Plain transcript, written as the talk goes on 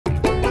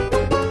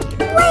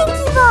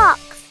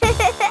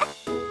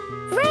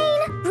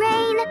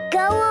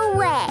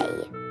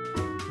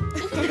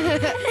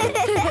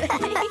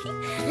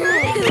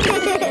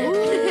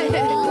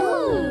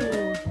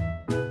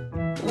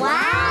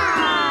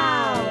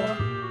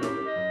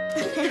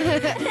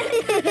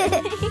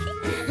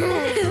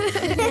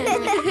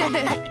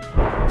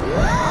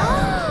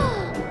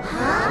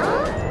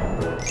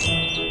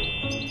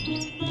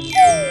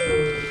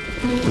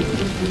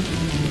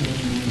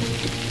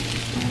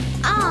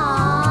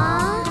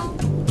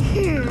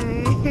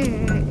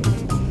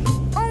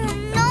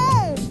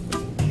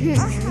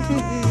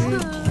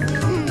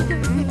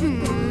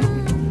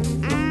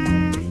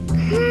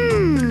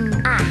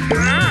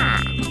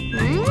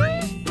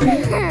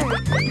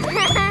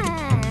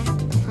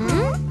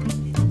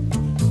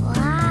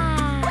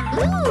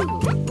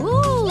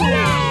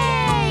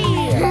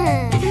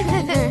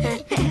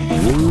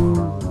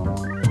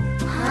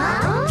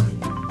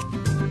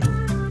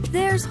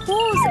There's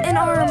holes in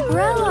our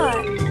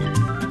umbrella.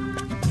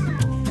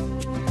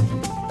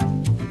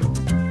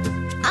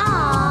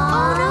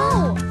 Oh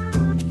no!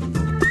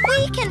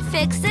 We can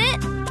fix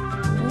it.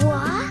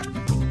 What?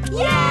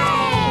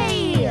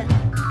 Yay!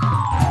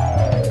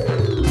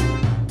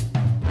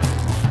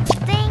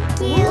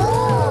 Thank you.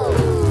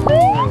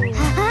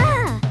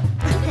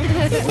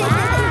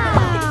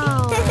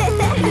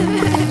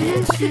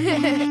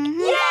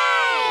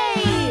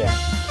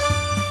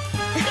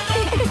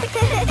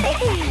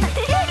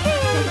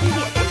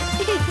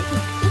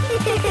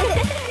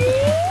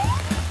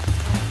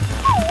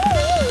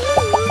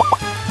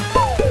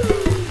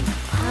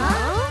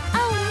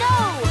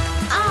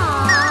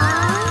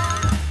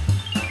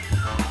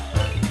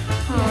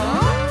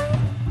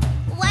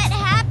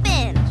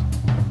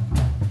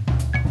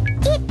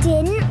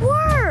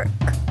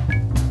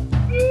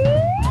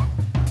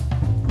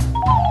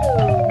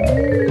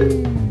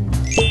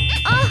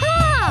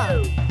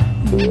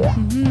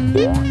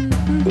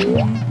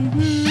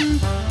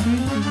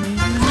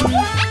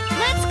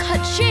 Let's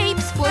cut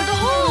shapes for the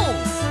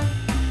holes.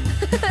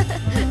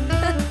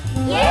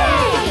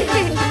 Yay!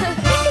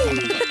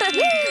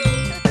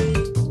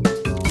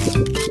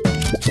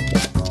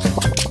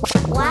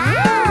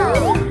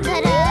 Wow!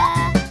 Ta-da!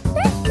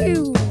 Thank you.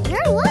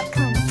 You're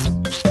welcome.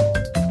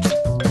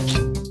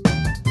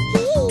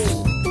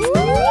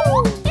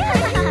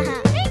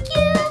 Thank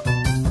you.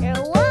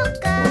 You're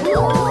welcome.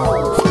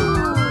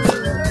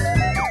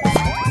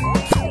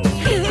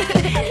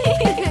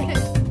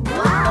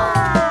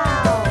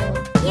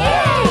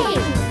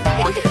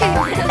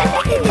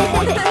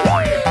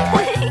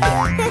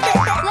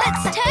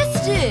 Let's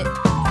test it!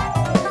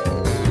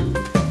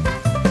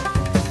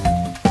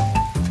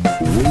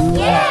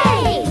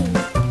 Yay!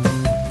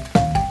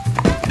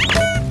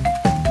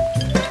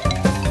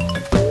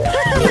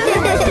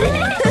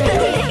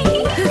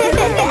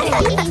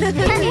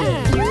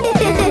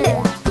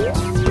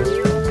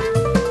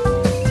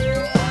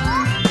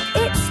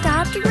 It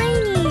stopped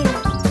raining.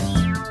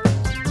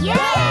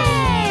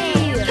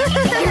 Yay!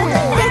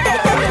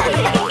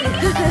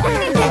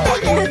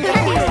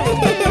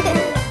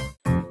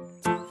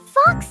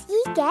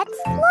 Foxy gets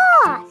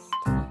lost.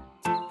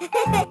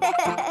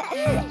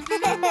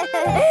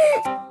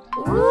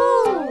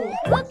 Ooh,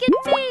 look at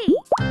me!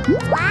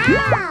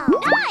 Wow!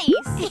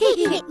 Nice!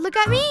 Look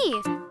at me.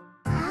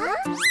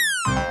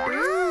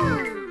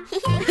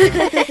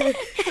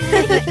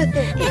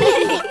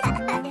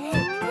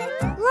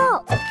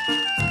 Look!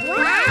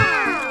 Wow!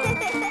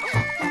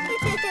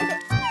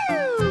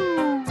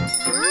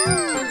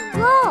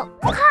 Look!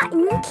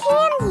 Cotton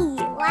candy!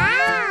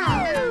 Wow!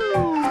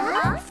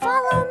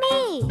 Follow me!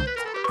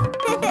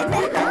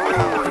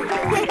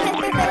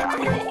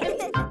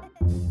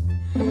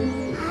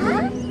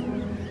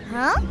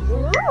 Huh?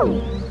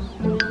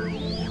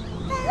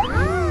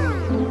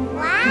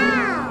 Wow!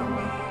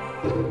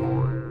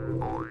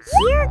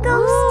 Here,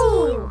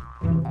 Ghosty!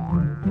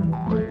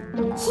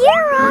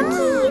 Here,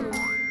 Rocky!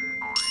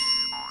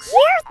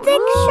 Here,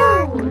 Thicc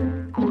Shark!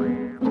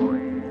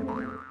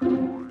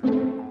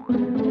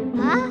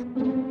 Huh?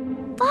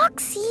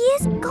 Boxy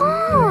is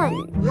gone!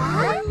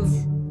 What?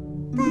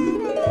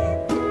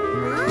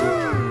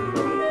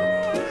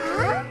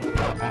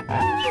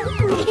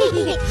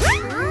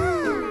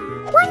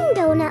 One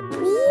donut,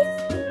 please.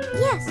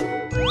 Yes.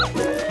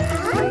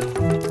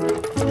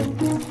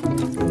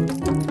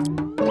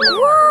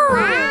 Whoa!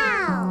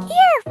 Wow!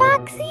 Here,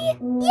 Foxy.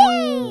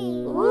 Yay!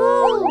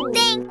 Ooh.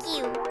 Thank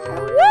you!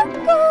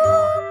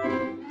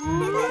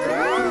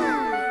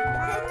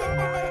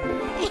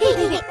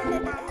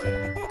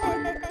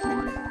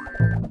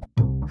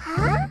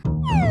 Huh?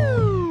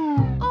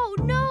 Oh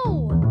no!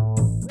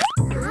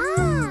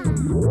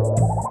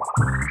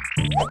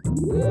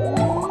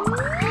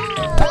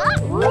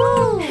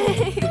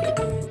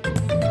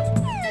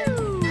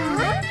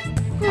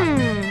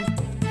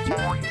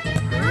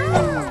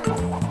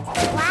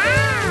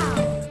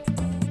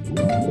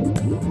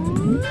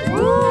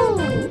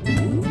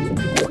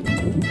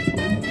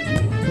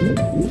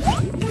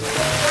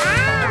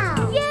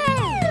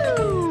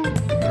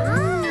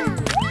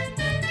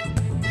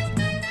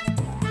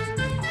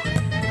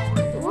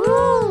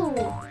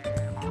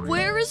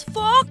 Where is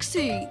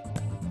Foxy?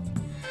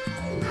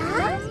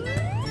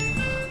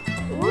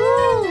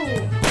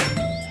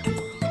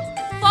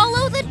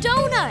 Follow the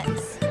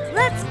donuts!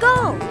 Let's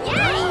go.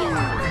 Yay!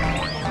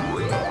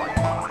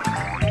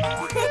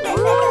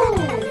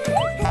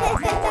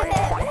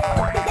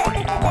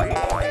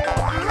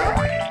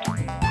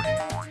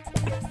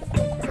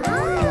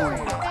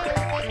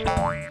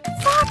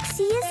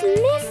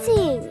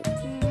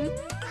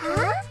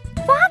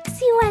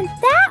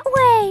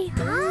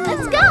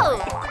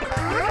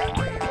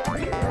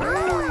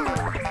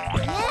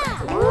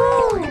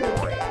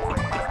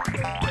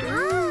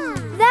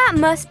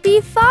 Must be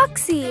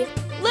Foxy.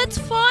 Let's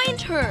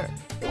find her.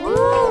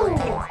 Ooh.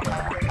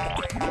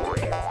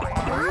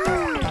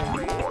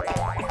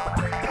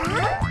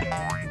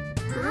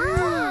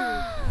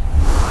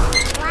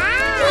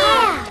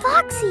 Yeah,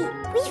 Foxy,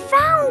 we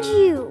found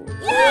you.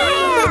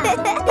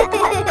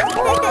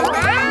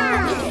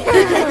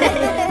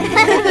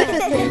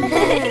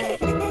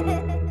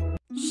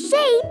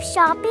 Shape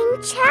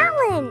shopping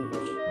challenge.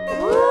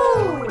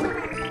 Ooh.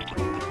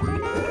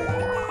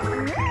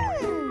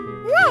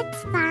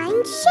 Let's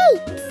find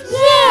shapes.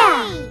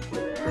 Yay!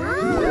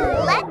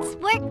 Let's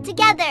work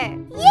together.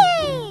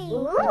 Yay!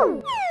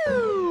 Ooh.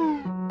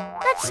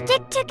 Let's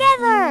stick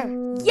together.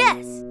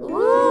 Yes.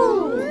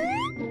 Ooh.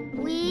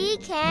 We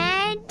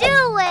can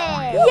do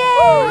it.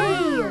 Yay!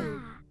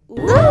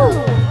 Ooh.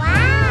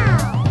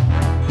 Wow.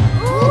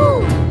 Ooh.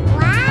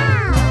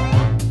 Wow.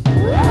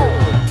 Ooh.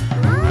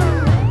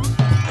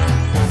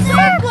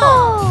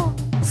 Circle.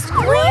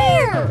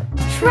 Square.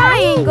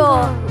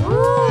 Triangle.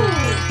 Ooh.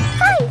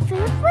 Find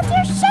food with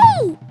your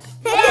shape.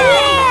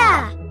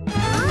 Yeah.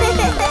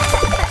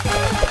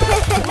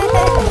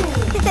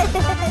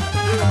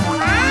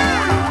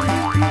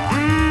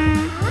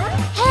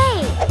 Hey.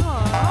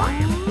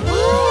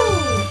 Ooh.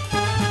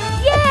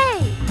 Yay.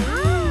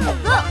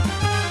 Look.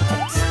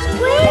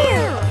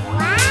 Square.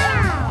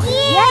 Wow.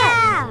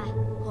 Yeah.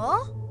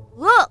 Huh?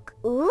 Look.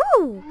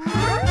 Ooh.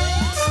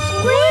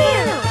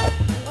 Square.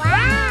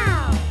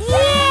 Wow.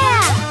 Yeah.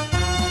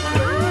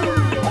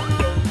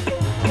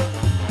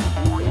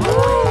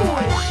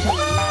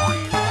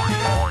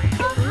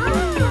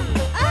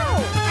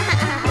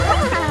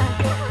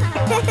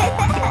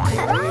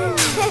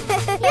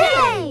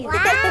 Yay! Wow.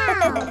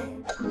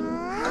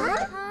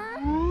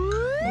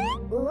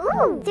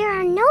 Ooh, there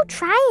are no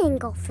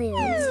triangle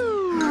foods.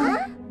 Huh?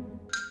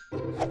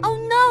 Oh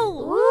no.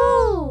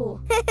 Ooh.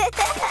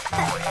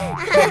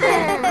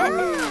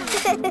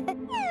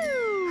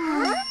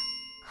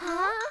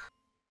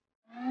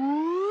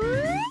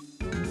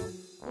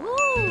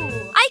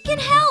 I can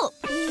help.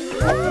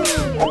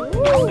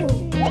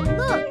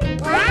 Look.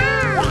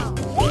 Wow.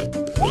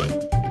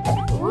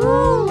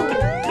 Ooh.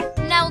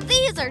 Now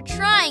these are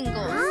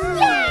triangles.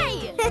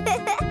 Yay!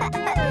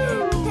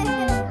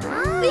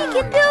 We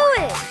can do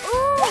it.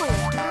 Ooh.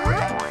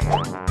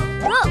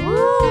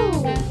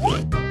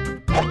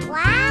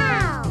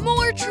 Wow.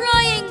 More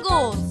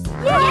triangles.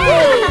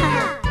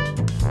 Yeah.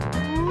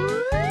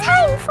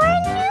 Time for a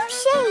new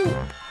shape.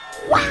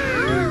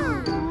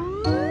 Wow.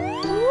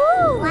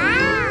 Ooh.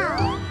 Wow.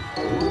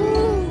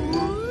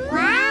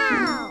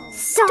 Wow.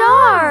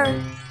 Star.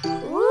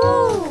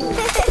 Ooh.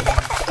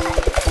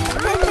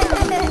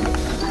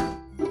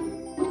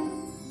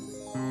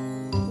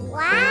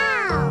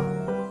 Wow.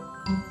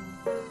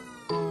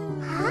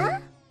 Huh?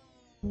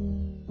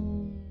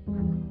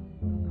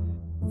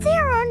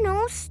 There are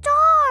no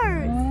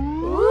stars.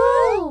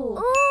 Ooh.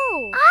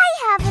 Ooh. I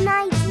have an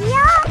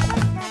idea.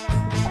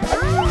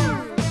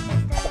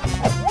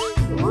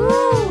 Ooh.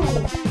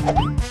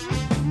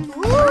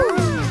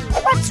 Ooh.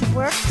 Let's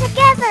work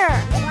together.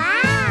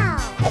 Wow.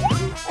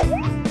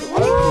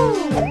 Ooh.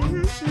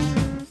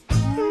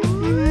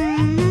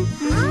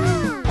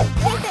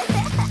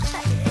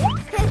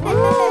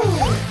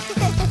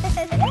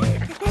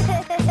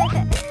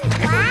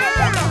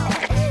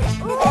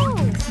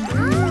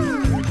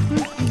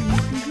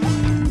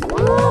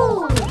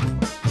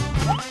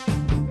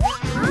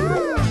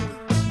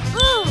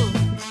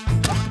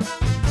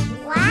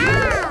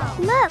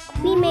 Look,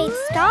 we made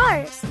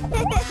stars.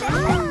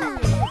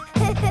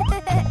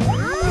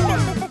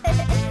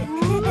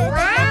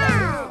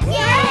 Wow!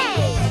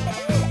 Yay!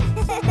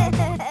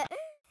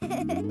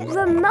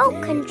 Remote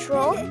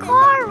control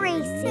car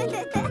racing.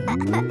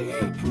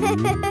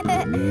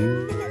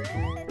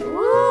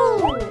 Ooh!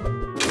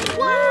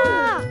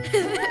 Wow!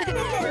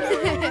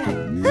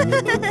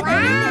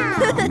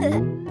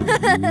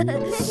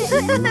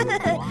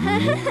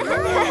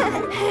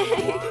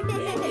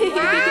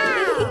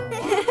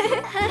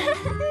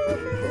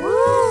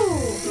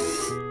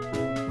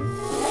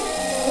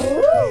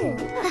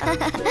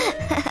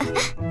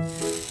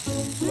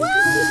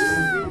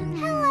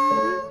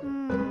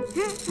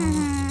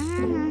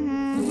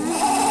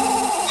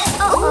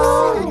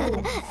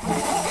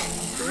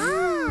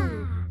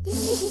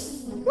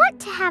 Want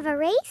to have a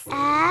race?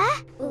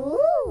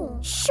 Ooh.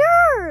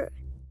 Sure.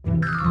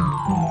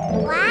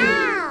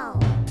 Wow.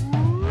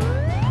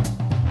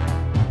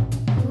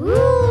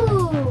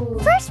 Ooh.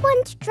 First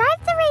one to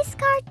drive the race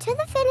car to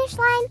the finish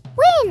line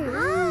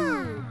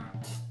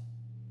wins.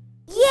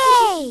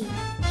 Yay!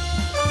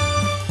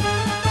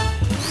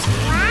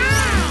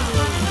 Wow.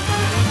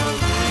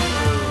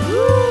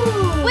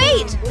 Ooh.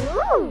 Wait!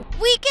 Ooh.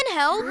 We can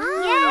help.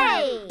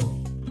 Yay!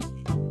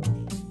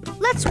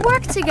 Let's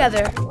work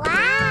together.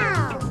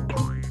 Wow.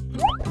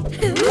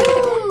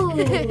 Ooh.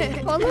 We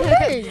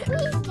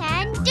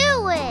can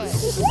do it.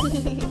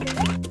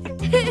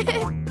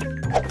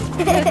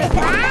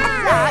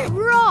 Wow. That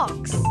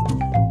rocks.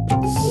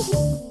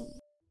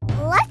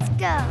 Let's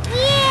go.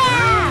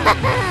 Yeah.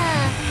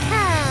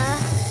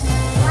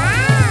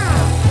 Wow.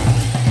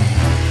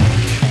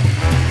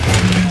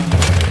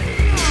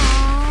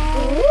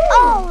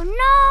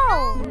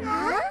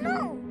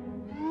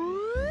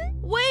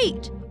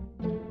 great!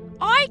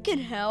 I can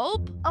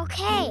help.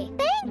 Okay,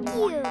 thank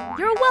you.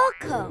 You're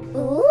welcome.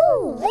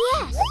 Ooh,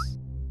 yes.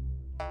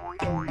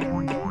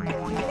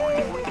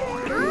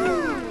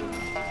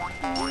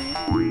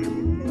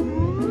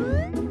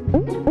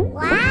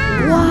 Wow.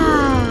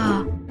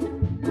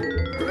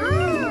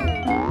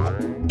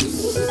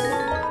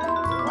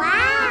 Wow.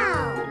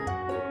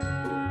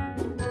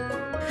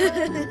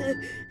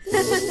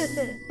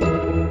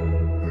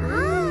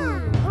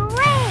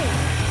 Hooray!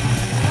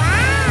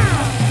 Wow!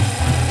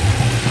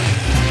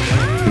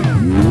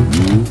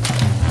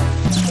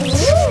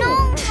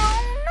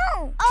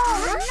 No! Oh,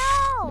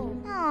 no!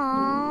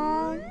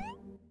 Aww.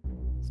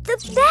 The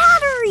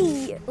battery!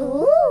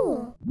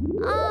 Ooh!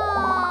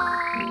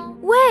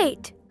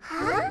 Wait,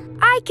 Huh?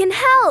 I can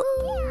help.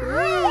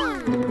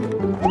 Yeah.